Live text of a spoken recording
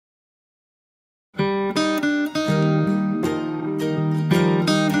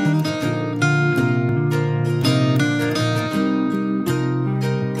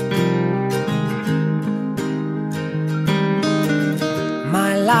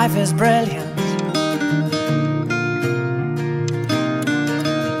life is brilliant.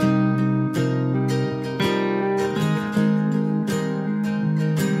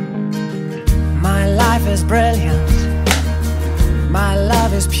 My life is brilliant. My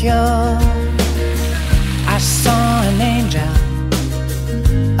love is pure. I saw an angel,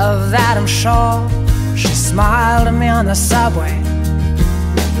 of that I'm sure. She smiled at me on the subway.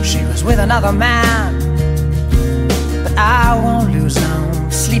 She was with another man, but I won't lose no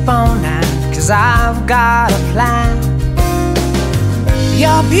sleep on that, 'cause I've got a plan.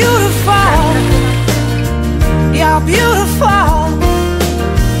 You're beautiful. You're beautiful.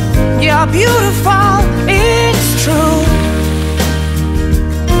 You're beautiful, it's true.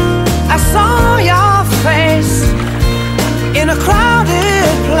 I saw your face in a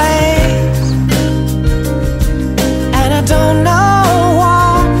crowded place, and I don't know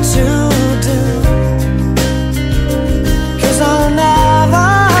what to do, 'cause I'll never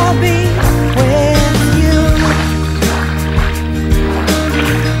be with you.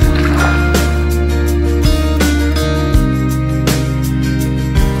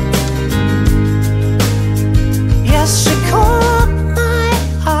 Yes, she caught my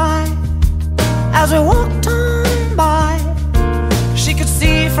eye as we walked on by. She could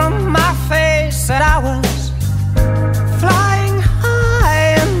see from my face that I was flying high,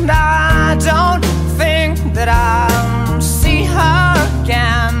 and I don't think that I'll see her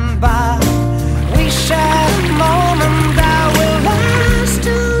again, but we shared a moment that will last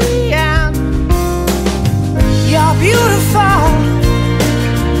till the end. You're beautiful.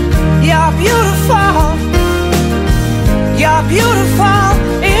 You're beautiful. You're beautiful,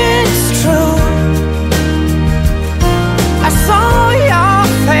 it's true. I saw your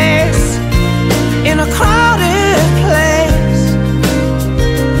face in a crowded place,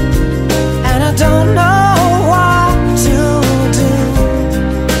 and I don't know what to do,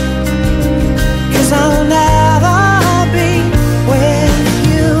 'cause I'll never be with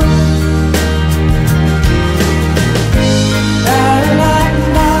you.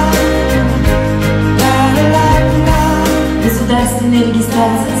 Государственная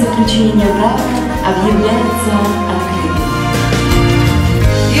регистрация заключения брака объявляется открытой.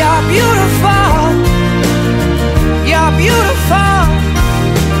 You're beautiful. You're beautiful.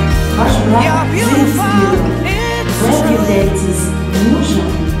 Ваш брак You're beautiful. зарегистрирован. It's Вы true. объявляетесь мужем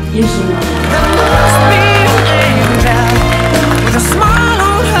и женой. There must be an angel with a smile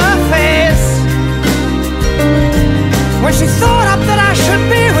on her face when she thought up that I should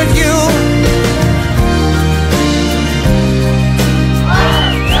be with you.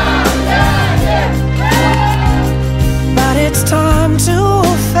 But it's time to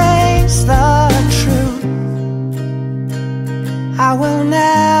face the truth. I will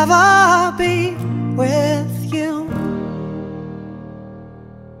never be with